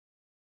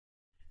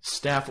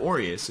Staph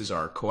aureus is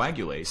our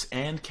coagulase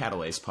and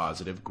catalase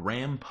positive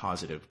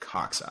gram-positive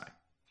cocci.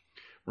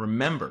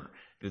 Remember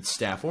that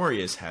Staph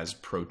aureus has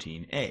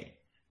protein A.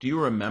 Do you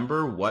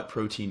remember what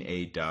protein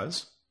A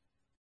does?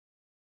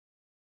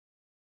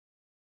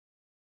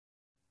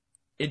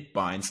 It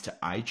binds to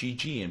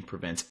IgG and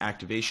prevents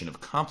activation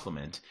of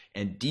complement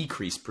and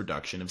decreased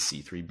production of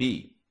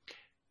C3b.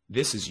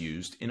 This is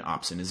used in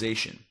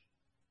opsonization.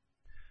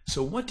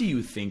 So what do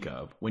you think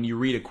of when you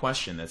read a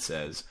question that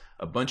says,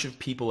 a bunch of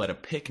people at a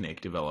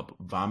picnic develop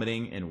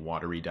vomiting and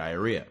watery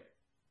diarrhea?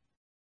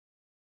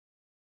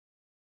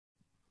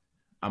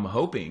 I'm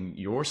hoping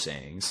you're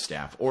saying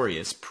Staph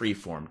aureus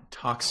preformed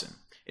toxin.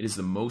 It is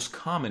the most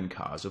common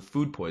cause of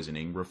food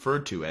poisoning,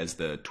 referred to as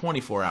the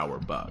 24-hour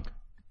bug.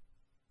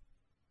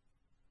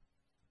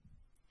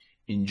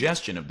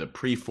 Ingestion of the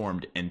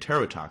preformed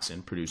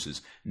enterotoxin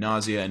produces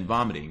nausea and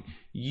vomiting,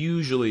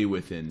 usually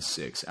within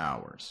 6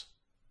 hours.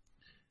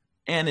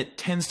 And it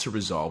tends to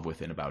resolve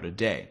within about a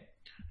day.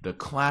 The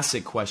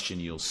classic question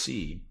you'll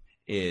see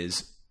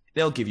is,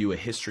 they'll give you a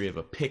history of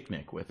a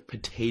picnic with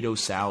potato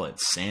salad,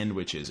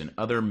 sandwiches, and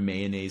other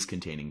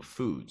mayonnaise-containing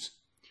foods.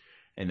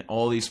 And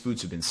all these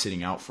foods have been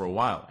sitting out for a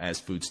while, as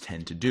foods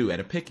tend to do at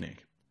a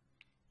picnic.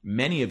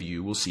 Many of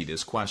you will see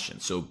this question,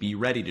 so be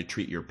ready to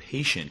treat your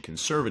patient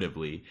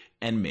conservatively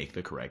and make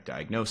the correct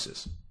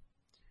diagnosis.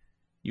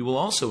 You will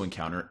also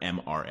encounter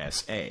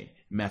MRSA,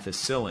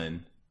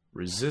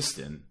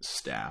 methicillin-resistant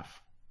Staph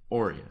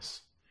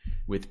aureus,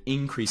 with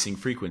increasing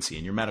frequency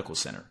in your medical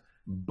center,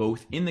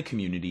 both in the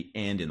community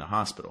and in the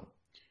hospital.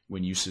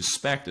 When you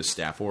suspect a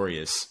Staph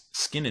aureus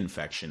skin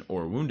infection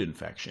or wound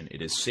infection,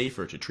 it is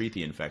safer to treat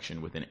the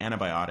infection with an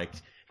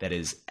antibiotic that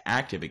is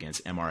active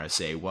against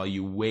MRSA while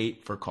you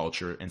wait for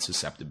culture and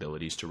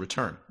susceptibilities to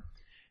return.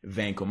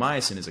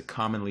 Vancomycin is a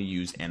commonly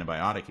used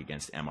antibiotic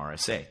against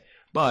MRSA,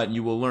 but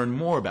you will learn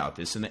more about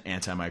this in the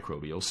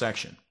antimicrobial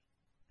section.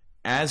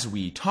 As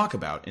we talk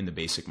about in the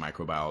basic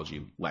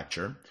microbiology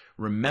lecture,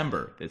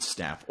 remember that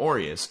Staph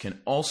aureus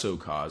can also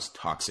cause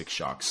toxic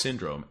shock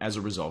syndrome as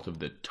a result of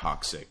the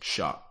toxic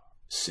shock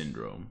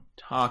syndrome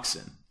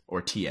toxin,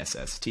 or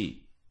TSST.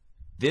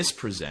 This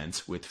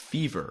presents with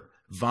fever,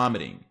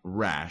 vomiting,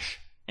 rash,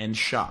 and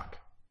shock.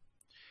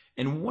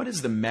 And what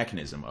is the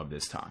mechanism of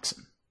this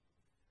toxin?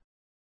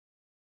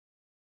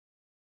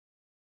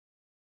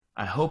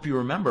 I hope you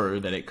remember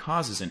that it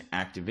causes an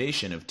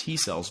activation of T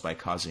cells by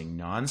causing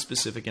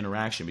non-specific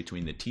interaction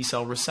between the T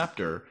cell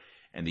receptor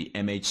and the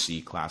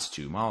MHC class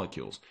II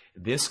molecules.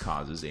 This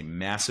causes a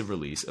massive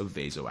release of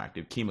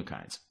vasoactive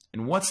chemokines.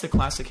 And what's the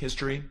classic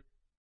history?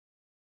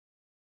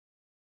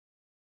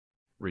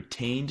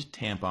 Retained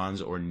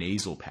tampons or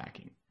nasal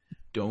packing.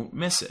 Don't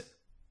miss it.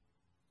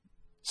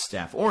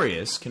 Staph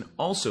aureus can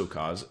also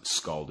cause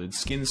scalded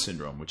skin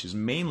syndrome, which is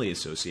mainly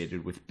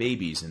associated with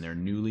babies and their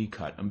newly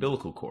cut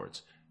umbilical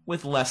cords,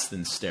 with less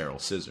than sterile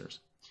scissors.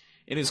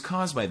 It is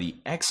caused by the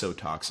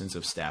exotoxins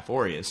of Staph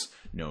aureus,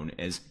 known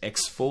as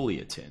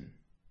exfoliatin.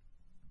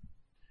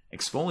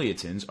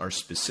 Exfoliatins are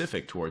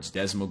specific towards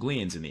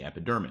desmogleins in the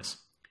epidermis.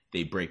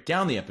 They break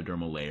down the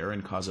epidermal layer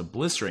and cause a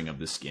blistering of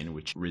the skin,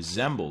 which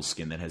resembles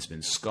skin that has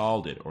been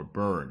scalded or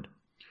burned.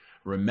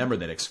 Remember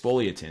that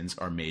exfoliatins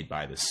are made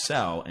by the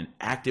cell and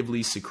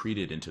actively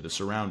secreted into the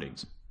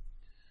surroundings.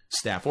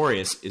 Staph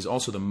aureus is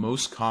also the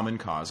most common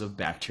cause of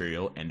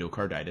bacterial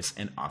endocarditis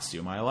and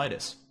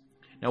osteomyelitis.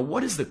 Now,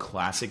 what is the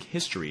classic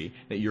history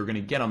that you're going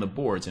to get on the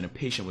boards in a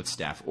patient with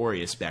Staph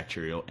aureus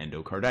bacterial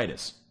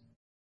endocarditis?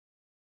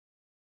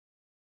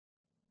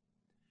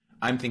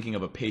 I'm thinking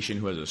of a patient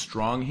who has a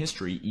strong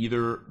history,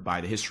 either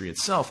by the history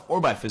itself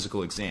or by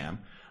physical exam,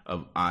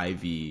 of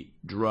IV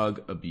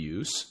drug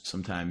abuse,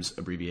 sometimes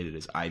abbreviated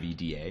as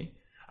IVDA,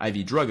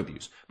 IV drug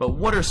abuse. But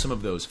what are some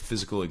of those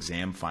physical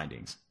exam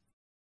findings?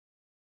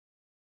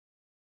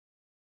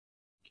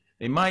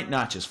 They might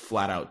not just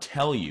flat out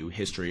tell you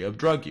history of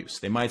drug use.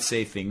 They might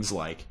say things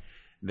like,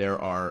 there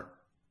are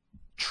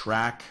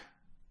track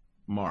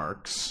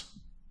marks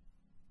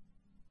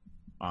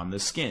on the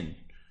skin,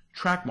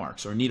 track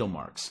marks or needle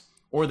marks,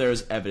 or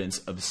there's evidence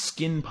of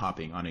skin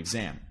popping on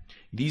exam.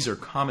 These are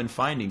common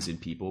findings in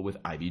people with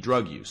IV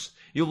drug use.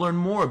 You'll learn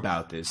more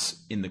about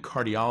this in the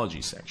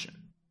cardiology section.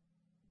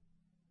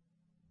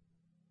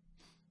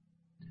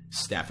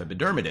 Staph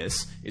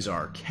epidermidis is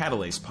our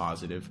catalase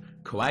positive,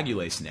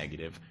 coagulase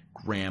negative,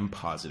 gram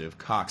positive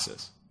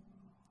cocci.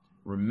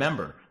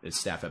 Remember that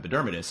Staph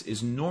epidermidis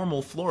is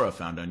normal flora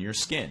found on your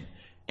skin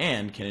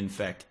and can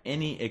infect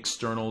any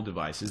external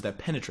devices that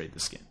penetrate the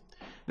skin.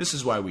 This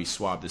is why we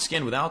swab the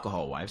skin with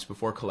alcohol wipes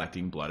before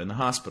collecting blood in the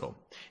hospital,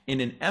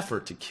 in an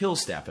effort to kill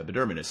Staph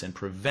epidermidis and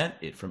prevent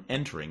it from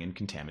entering and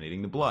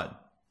contaminating the blood.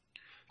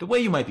 The way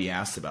you might be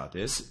asked about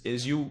this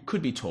is you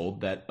could be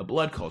told that a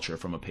blood culture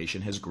from a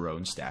patient has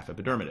grown Staph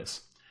epidermidis.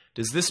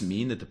 Does this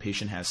mean that the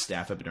patient has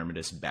Staph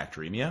epidermidis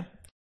bacteremia?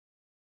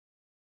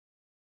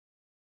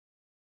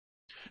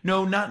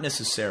 No, not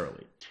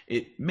necessarily.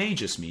 It may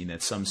just mean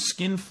that some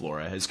skin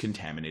flora has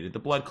contaminated the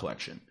blood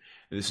collection.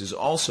 This is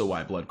also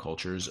why blood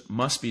cultures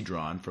must be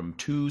drawn from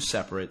two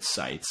separate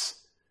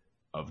sites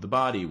of the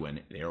body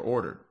when they are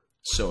ordered.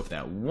 So if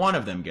that one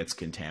of them gets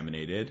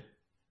contaminated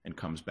and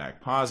comes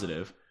back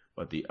positive,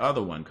 but the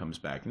other one comes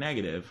back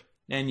negative,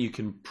 then you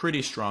can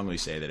pretty strongly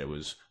say that it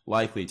was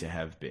likely to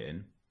have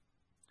been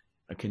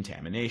a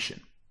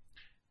contamination.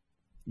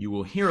 You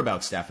will hear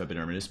about staph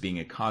epidermidis being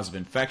a cause of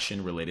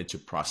infection related to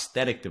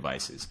prosthetic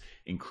devices,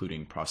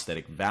 including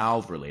prosthetic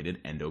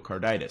valve-related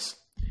endocarditis.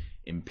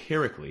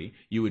 Empirically,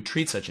 you would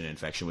treat such an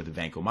infection with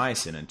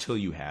vancomycin until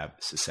you have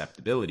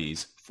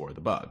susceptibilities for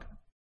the bug.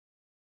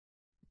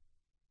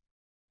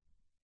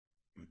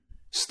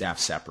 Staph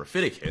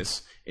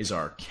saprophyticus is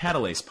our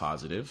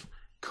catalase-positive,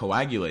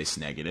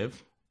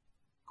 coagulase-negative,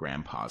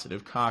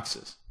 gram-positive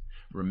coccus.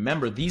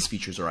 Remember, these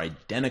features are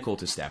identical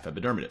to staph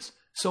epidermidis.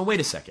 So wait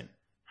a second.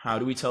 How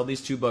do we tell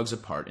these two bugs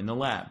apart in the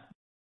lab?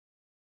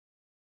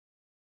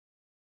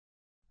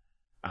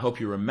 I hope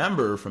you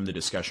remember from the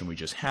discussion we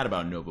just had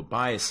about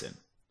novobiacin.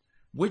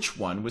 Which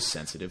one was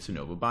sensitive to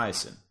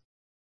novobiacin?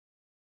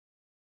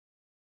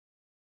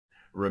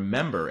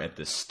 Remember, at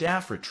the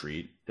staph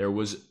retreat, there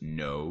was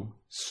no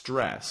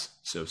stress.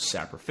 So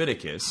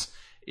saprophyticus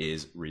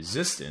is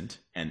resistant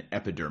and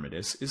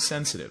epidermidis is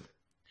sensitive.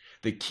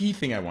 The key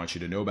thing I want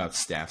you to know about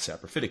staph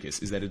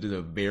saprophyticus is that it is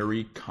a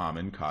very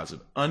common cause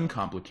of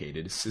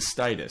uncomplicated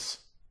cystitis.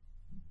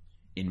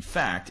 In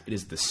fact, it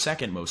is the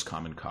second most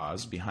common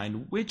cause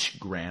behind which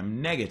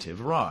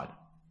gram-negative rod?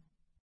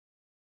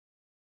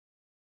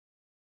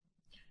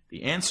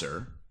 The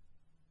answer,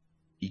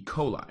 E.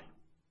 coli.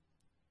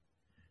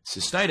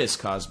 Cystitis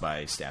caused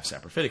by staph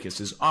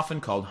saprophyticus is often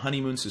called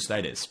honeymoon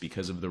cystitis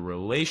because of the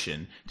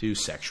relation to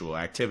sexual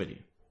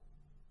activity,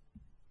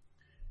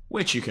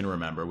 which you can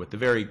remember with the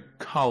very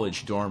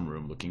college dorm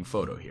room looking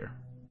photo here.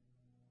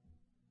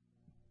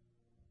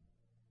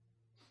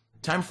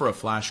 Time for a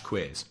flash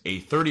quiz.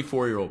 A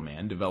 34-year-old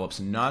man develops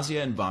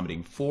nausea and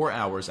vomiting 4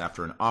 hours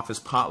after an office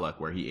potluck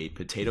where he ate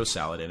potato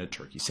salad and a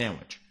turkey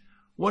sandwich.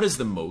 What is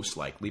the most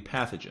likely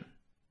pathogen?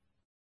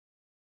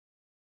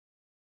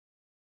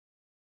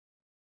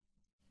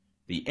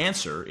 The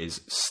answer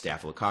is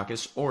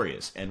Staphylococcus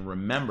aureus, and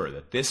remember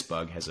that this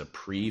bug has a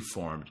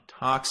pre-formed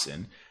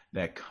toxin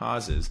that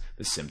causes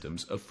the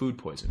symptoms of food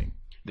poisoning.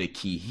 The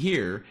key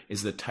here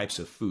is the types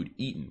of food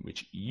eaten,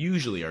 which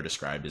usually are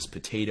described as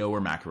potato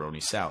or macaroni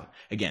salad.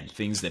 Again,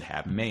 things that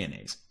have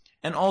mayonnaise.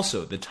 And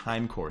also the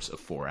time course of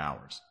 4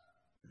 hours.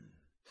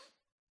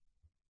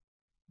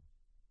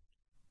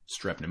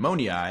 Strep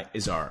pneumoniae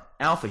is our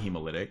alpha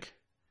hemolytic,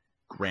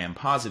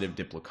 gram-positive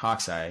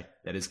diplococci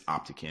that is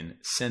opticin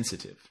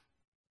sensitive.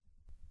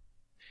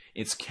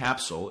 Its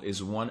capsule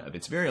is one of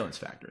its virulence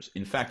factors.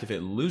 In fact, if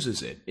it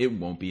loses it, it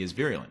won't be as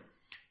virulent.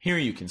 Here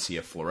you can see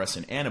a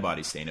fluorescent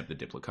antibody stain of the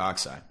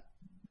diplococci.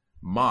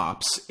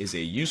 MOPS is a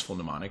useful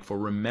mnemonic for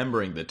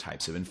remembering the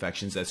types of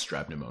infections that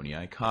strep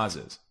pneumoniae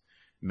causes: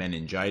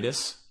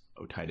 meningitis,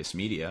 otitis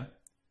media,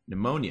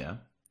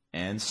 pneumonia,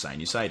 and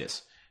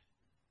sinusitis.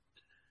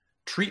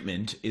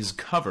 Treatment is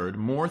covered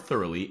more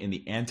thoroughly in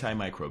the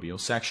antimicrobial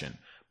section,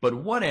 but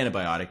what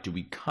antibiotic do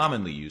we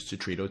commonly use to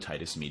treat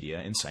otitis media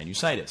and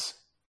sinusitis?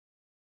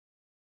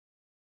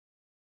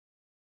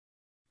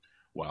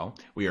 Well,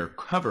 we are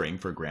covering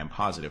for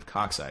gram-positive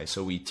cocci,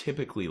 so we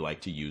typically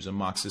like to use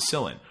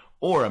amoxicillin,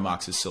 or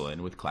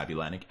amoxicillin with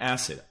clavulanic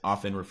acid,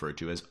 often referred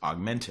to as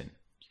augmentin.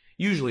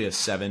 Usually a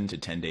 7 to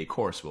 10 day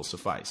course will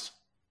suffice.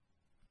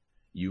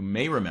 You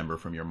may remember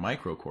from your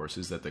micro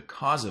courses that the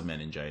cause of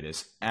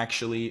meningitis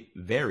actually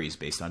varies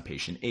based on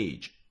patient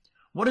age.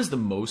 What is the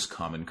most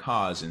common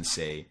cause in,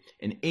 say,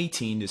 an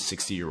 18 to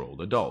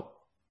 60-year-old adult?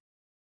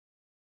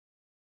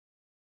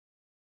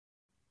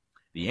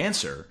 The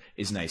answer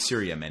is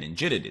Neisseria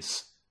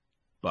meningitidis.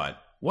 But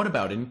what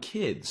about in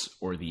kids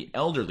or the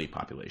elderly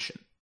population?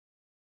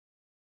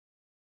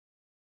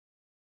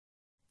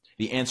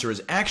 The answer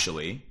is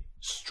actually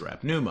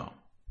strep pneumo.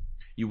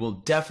 You will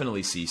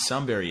definitely see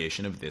some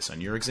variation of this on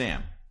your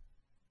exam.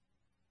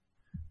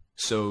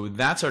 So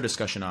that's our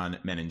discussion on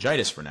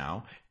meningitis for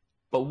now.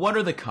 But what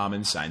are the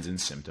common signs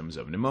and symptoms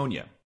of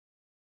pneumonia?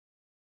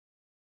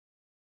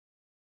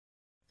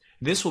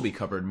 This will be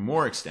covered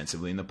more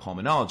extensively in the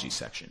pulmonology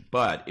section,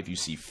 but if you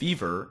see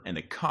fever and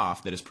a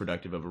cough that is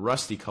productive of a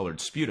rusty-colored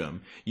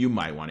sputum, you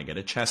might want to get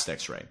a chest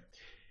x-ray.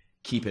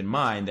 Keep in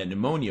mind that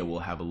pneumonia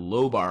will have a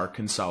lobar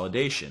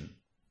consolidation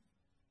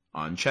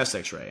on chest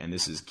x-ray, and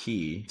this is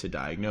key to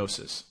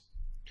diagnosis.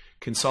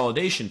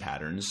 Consolidation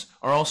patterns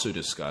are also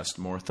discussed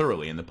more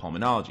thoroughly in the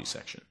pulmonology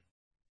section.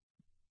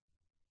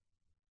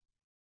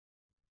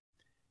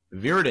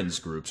 Viridans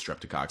group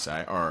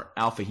streptococci are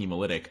alpha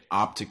hemolytic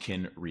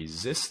opticin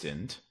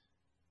resistant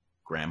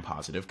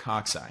gram-positive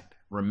cocci.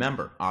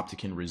 Remember,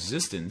 opticin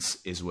resistance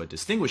is what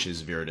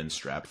distinguishes viridin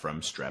strep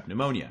from strep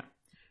pneumonia.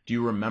 Do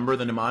you remember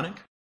the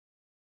mnemonic?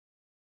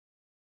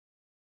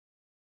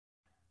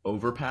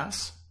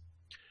 Overpass.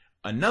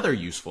 Another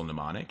useful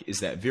mnemonic is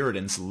that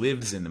viridans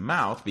lives in the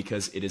mouth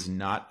because it is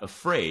not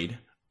afraid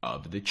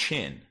of the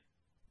chin,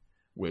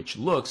 which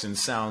looks and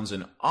sounds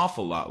an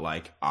awful lot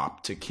like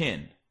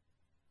opticin.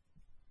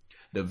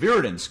 The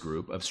viridans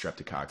group of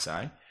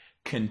streptococci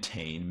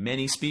contain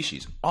many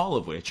species, all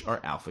of which are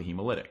alpha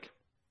hemolytic.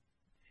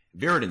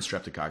 Viridans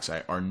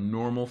streptococci are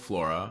normal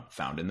flora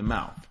found in the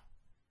mouth.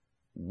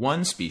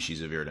 One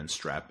species of viridans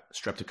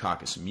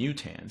Streptococcus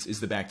mutans, is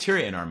the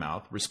bacteria in our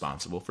mouth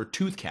responsible for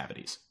tooth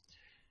cavities.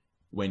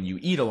 When you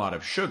eat a lot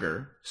of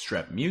sugar,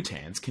 Strep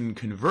mutans can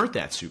convert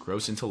that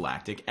sucrose into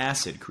lactic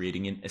acid,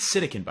 creating an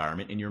acidic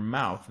environment in your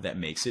mouth that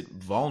makes it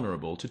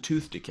vulnerable to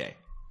tooth decay.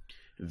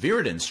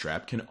 Viridans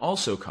strep can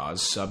also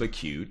cause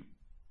subacute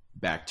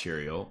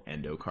bacterial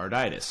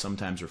endocarditis,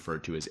 sometimes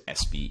referred to as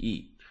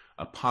SBE.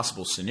 A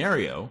possible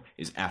scenario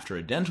is after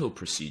a dental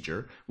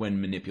procedure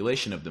when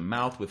manipulation of the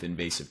mouth with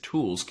invasive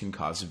tools can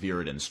cause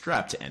viridans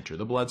strep to enter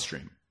the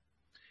bloodstream.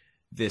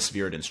 This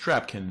viridans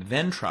strep can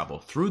then travel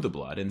through the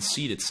blood and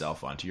seed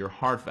itself onto your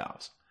heart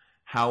valves.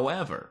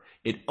 However,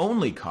 it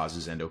only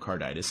causes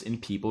endocarditis in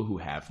people who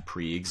have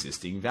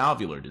pre-existing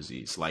valvular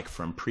disease, like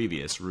from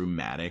previous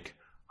rheumatic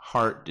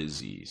heart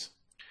disease.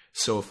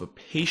 So if a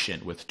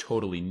patient with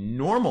totally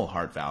normal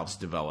heart valves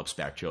develops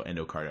bacterial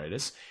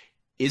endocarditis,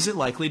 is it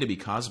likely to be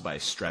caused by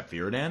strep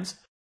viridans?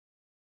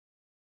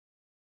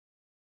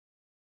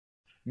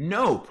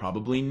 No,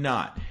 probably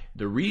not.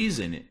 The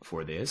reason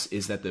for this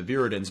is that the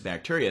viridans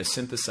bacteria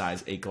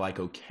synthesize a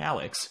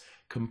glycocalyx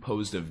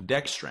composed of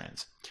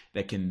dextrans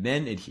that can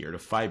then adhere to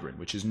fibrin,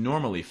 which is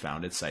normally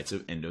found at sites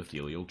of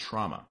endothelial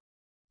trauma.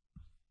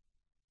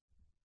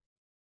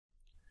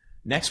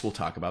 Next, we'll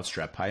talk about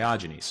strep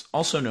pyogenes,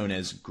 also known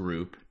as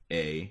group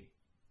A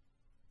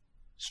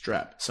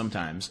strep,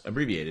 sometimes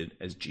abbreviated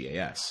as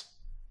GAS.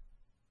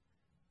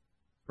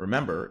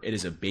 Remember, it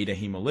is a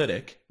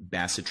beta-hemolytic,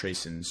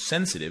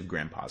 bacitracin-sensitive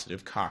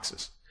gram-positive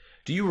coccus.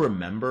 Do you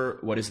remember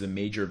what is the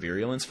major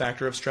virulence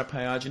factor of strep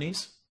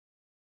pyogenes?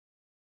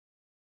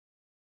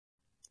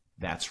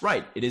 That's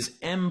right, it is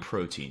M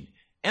protein.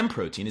 M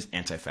protein is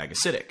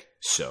antiphagocytic,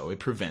 so it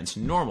prevents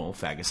normal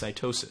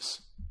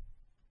phagocytosis.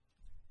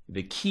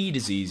 The key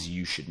disease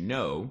you should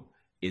know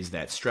is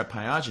that strep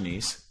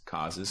pyogenes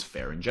causes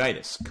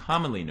pharyngitis,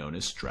 commonly known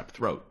as strep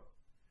throat.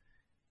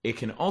 It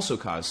can also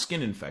cause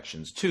skin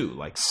infections too,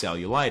 like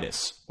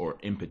cellulitis or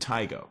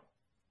impetigo.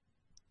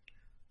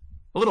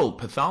 A little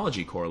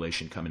pathology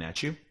correlation coming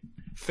at you.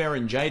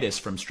 Pharyngitis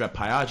from strep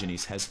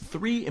pyogenes has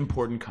 3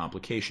 important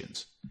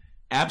complications: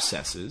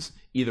 abscesses,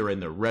 either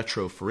in the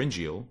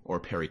retropharyngeal or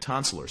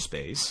peritonsillar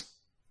space,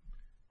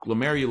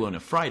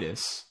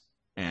 glomerulonephritis,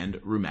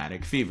 and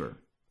rheumatic fever.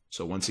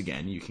 So once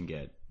again, you can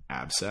get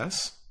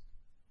abscess,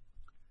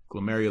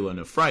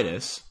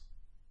 glomerulonephritis,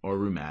 or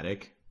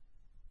rheumatic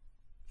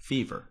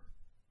fever.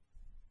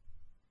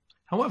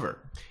 However,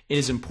 it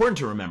is important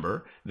to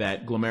remember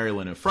that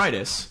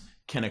glomerulonephritis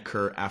can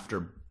occur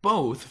after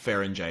both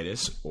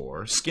pharyngitis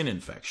or skin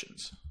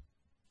infections,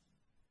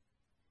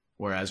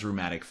 whereas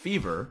rheumatic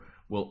fever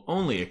will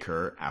only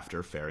occur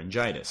after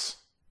pharyngitis.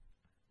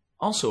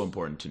 Also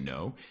important to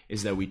know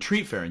is that we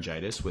treat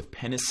pharyngitis with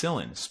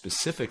penicillin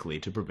specifically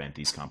to prevent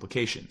these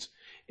complications.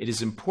 It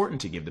is important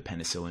to give the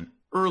penicillin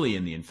early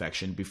in the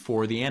infection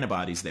before the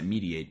antibodies that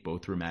mediate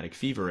both rheumatic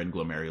fever and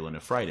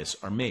glomerulonephritis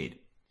are made.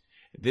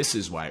 This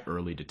is why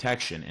early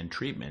detection and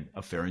treatment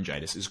of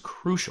pharyngitis is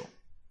crucial.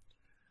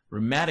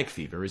 Rheumatic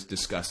fever is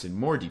discussed in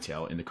more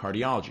detail in the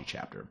cardiology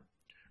chapter.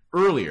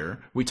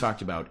 Earlier, we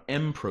talked about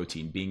M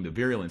protein being the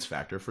virulence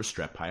factor for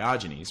strep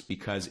pyogenes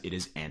because it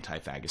is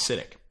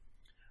antiphagocytic.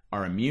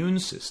 Our immune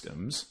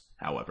systems,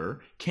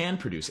 however, can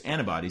produce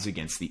antibodies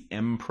against the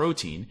M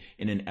protein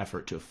in an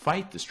effort to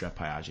fight the strep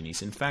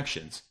pyogenes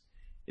infections.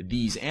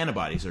 These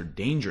antibodies are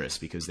dangerous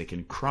because they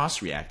can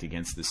cross-react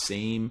against the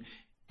same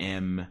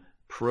M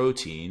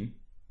protein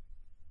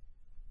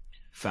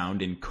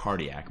found in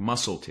cardiac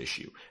muscle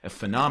tissue, a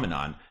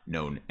phenomenon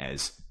known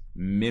as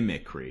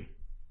mimicry.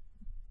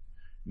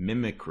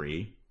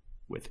 Mimicry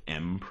with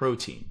M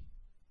protein.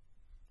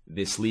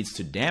 This leads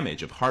to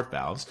damage of heart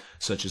valves,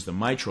 such as the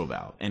mitral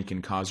valve, and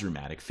can cause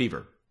rheumatic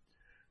fever.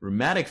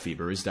 Rheumatic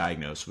fever is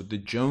diagnosed with the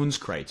Jones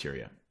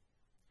criteria.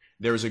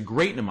 There is a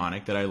great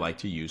mnemonic that I like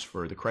to use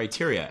for the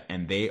criteria,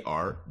 and they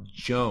are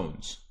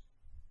Jones.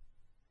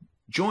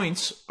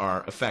 Joints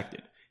are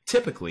affected,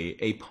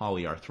 typically a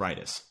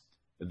polyarthritis.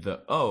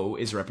 The O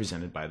is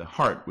represented by the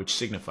heart, which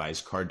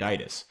signifies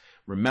carditis.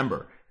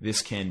 Remember,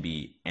 this can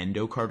be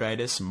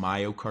endocarditis,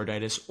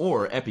 myocarditis,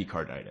 or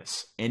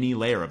epicarditis. Any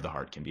layer of the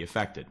heart can be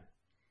affected.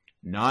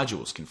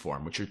 Nodules can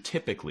form, which are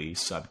typically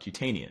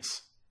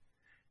subcutaneous.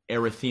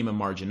 Erythema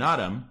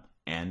marginatum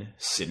and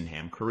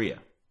Sydenham chorea.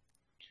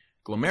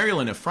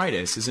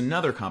 Glomerulonephritis is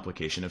another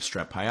complication of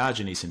strep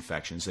pyogenes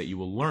infections that you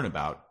will learn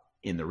about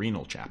in the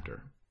renal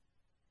chapter.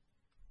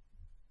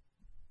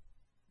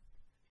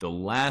 The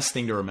last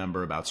thing to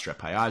remember about strep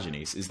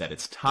pyogenes is that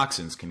its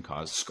toxins can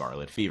cause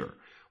scarlet fever.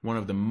 One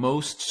of the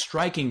most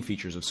striking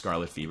features of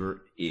scarlet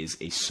fever is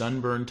a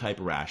sunburn-type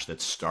rash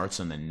that starts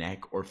on the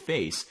neck or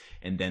face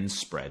and then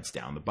spreads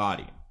down the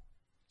body.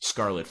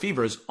 Scarlet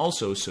fever is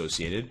also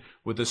associated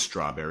with a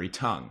strawberry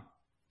tongue.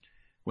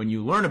 When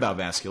you learn about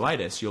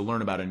vasculitis, you'll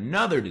learn about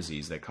another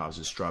disease that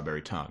causes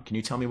strawberry tongue. Can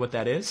you tell me what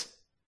that is?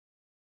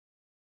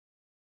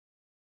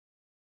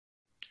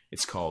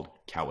 It's called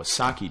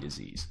Kawasaki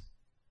disease.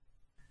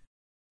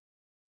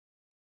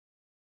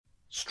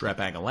 Strep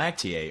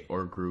agalactiae,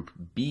 or group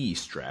B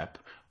strep,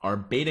 are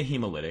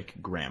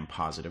beta-hemolytic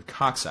gram-positive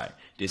cocci,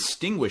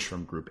 distinguished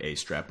from group A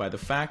strep by the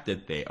fact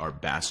that they are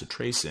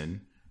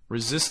bacitracin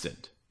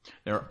resistant.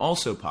 They are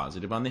also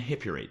positive on the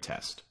hippurate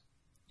test.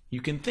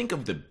 You can think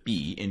of the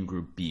B in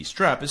group B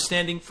strep as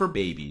standing for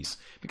babies,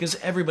 because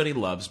everybody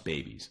loves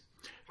babies.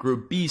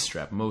 Group B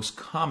strep most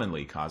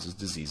commonly causes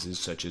diseases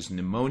such as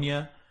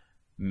pneumonia,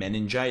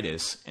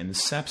 meningitis, and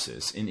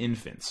sepsis in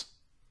infants.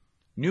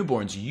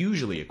 Newborns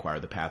usually acquire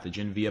the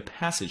pathogen via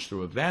passage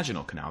through a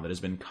vaginal canal that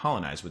has been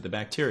colonized with the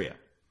bacteria.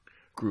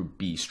 Group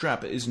B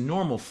strep is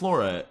normal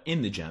flora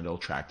in the genital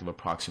tract of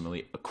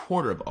approximately a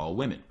quarter of all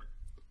women.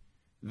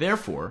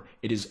 Therefore,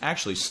 it is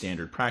actually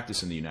standard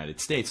practice in the United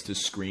States to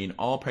screen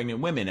all pregnant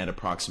women at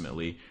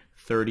approximately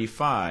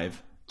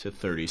 35 to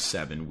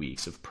 37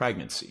 weeks of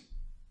pregnancy.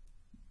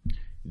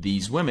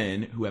 These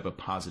women who have a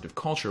positive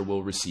culture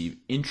will receive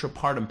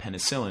intrapartum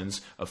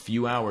penicillins a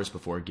few hours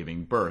before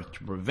giving birth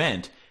to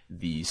prevent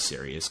these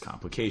serious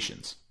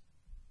complications.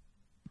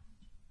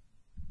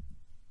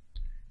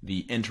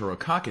 The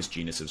Enterococcus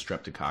genus of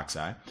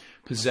Streptococci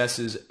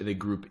possesses the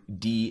group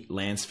D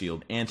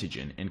Lancefield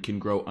antigen and can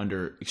grow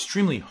under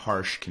extremely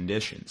harsh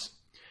conditions,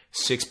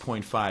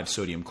 6.5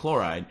 sodium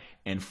chloride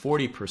and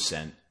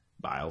 40%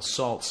 bile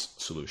salts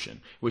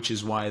solution, which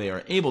is why they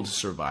are able to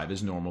survive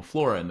as normal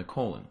flora in the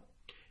colon.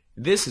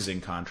 This is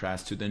in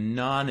contrast to the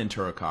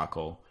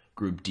non-enterococcal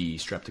group D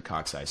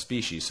Streptococci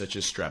species such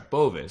as Strep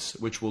bovis,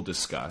 which we'll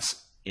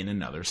discuss in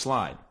another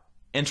slide.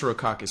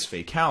 Enterococcus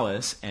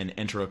faecalis and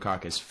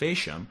Enterococcus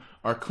faecium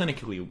are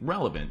clinically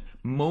relevant,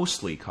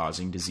 mostly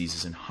causing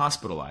diseases in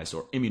hospitalized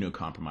or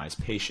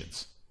immunocompromised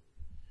patients.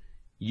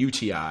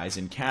 UTIs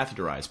in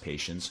catheterized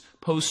patients,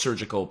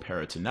 post-surgical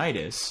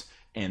peritonitis,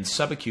 and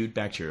subacute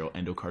bacterial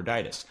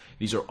endocarditis.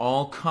 These are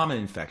all common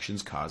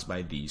infections caused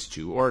by these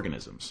two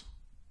organisms.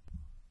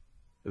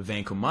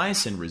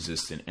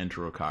 Vancomycin-resistant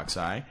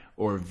enterococci,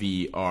 or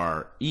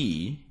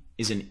VRE,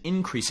 is an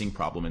increasing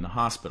problem in the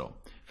hospital,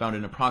 found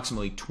in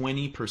approximately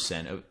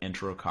 20% of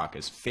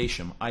Enterococcus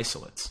faecium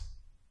isolates.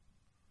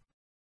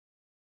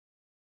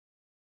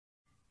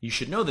 You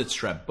should know that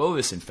Strep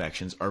bovis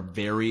infections are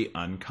very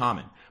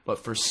uncommon,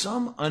 but for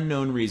some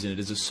unknown reason it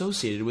is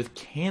associated with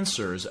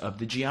cancers of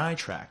the GI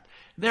tract.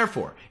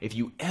 Therefore, if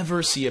you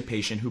ever see a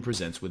patient who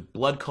presents with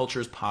blood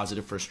cultures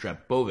positive for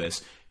Strep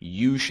bovis,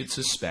 you should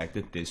suspect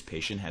that this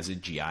patient has a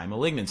GI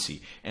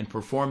malignancy and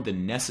perform the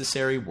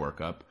necessary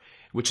workup,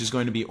 which is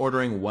going to be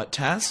ordering what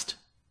test?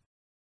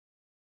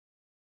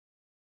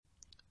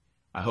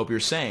 I hope you're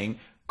saying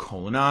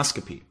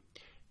colonoscopy.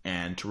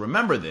 And to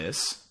remember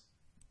this,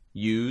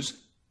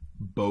 use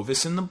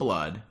bovis in the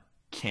blood,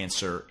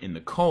 cancer in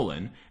the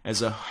colon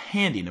as a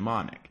handy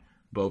mnemonic.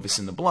 Bovis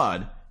in the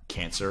blood,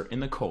 cancer in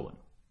the colon.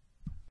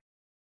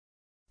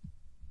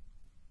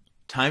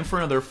 Time for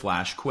another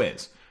flash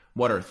quiz.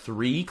 What are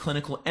 3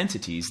 clinical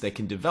entities that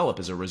can develop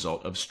as a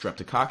result of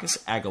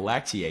Streptococcus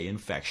agalactiae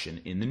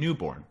infection in the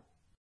newborn?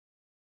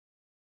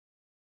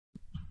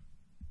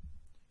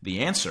 The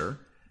answer: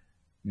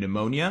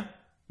 pneumonia,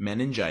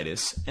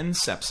 meningitis, and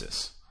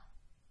sepsis.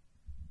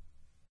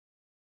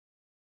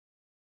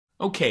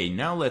 Okay,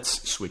 now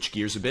let's switch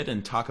gears a bit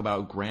and talk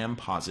about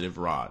gram-positive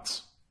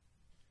rods.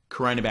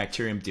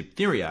 Corynebacterium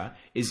diphtheria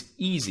is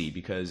easy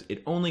because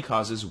it only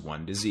causes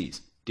one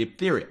disease,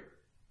 diphtheria.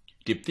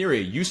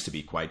 Diphtheria used to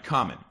be quite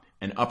common,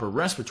 an upper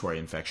respiratory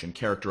infection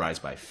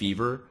characterized by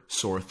fever,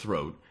 sore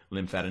throat,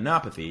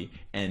 lymphadenopathy,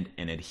 and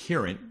an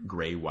adherent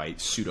gray-white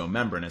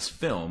pseudomembranous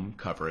film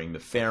covering the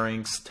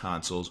pharynx,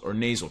 tonsils, or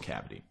nasal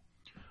cavity.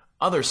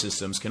 Other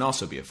systems can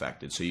also be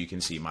affected, so you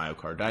can see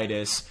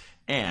myocarditis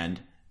and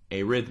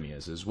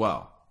arrhythmias as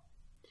well.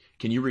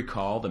 Can you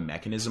recall the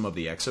mechanism of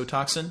the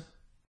exotoxin?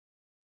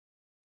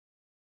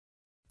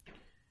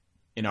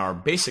 In our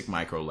basic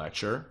micro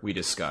lecture, we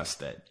discussed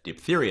that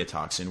diphtheria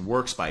toxin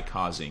works by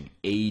causing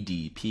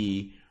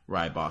ADP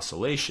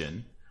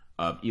ribosylation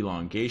of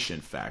elongation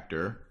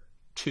factor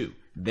 2,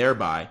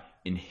 thereby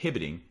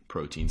inhibiting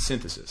protein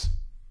synthesis.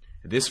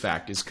 This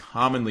fact is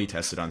commonly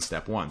tested on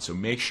step 1, so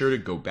make sure to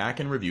go back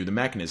and review the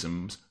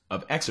mechanisms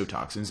of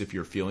exotoxins if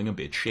you're feeling a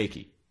bit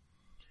shaky.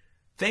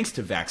 Thanks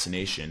to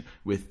vaccination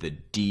with the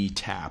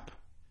DTaP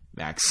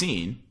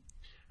vaccine,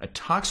 a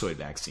toxoid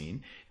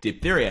vaccine,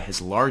 diphtheria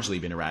has largely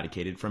been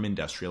eradicated from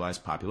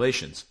industrialized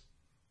populations.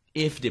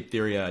 If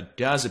diphtheria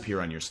does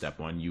appear on your step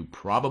 1, you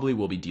probably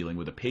will be dealing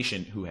with a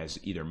patient who has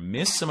either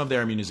missed some of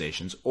their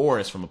immunizations or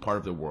is from a part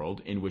of the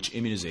world in which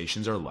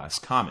immunizations are less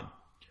common.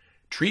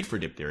 Treat for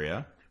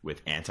diphtheria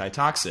with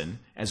antitoxin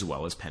as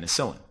well as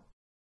penicillin.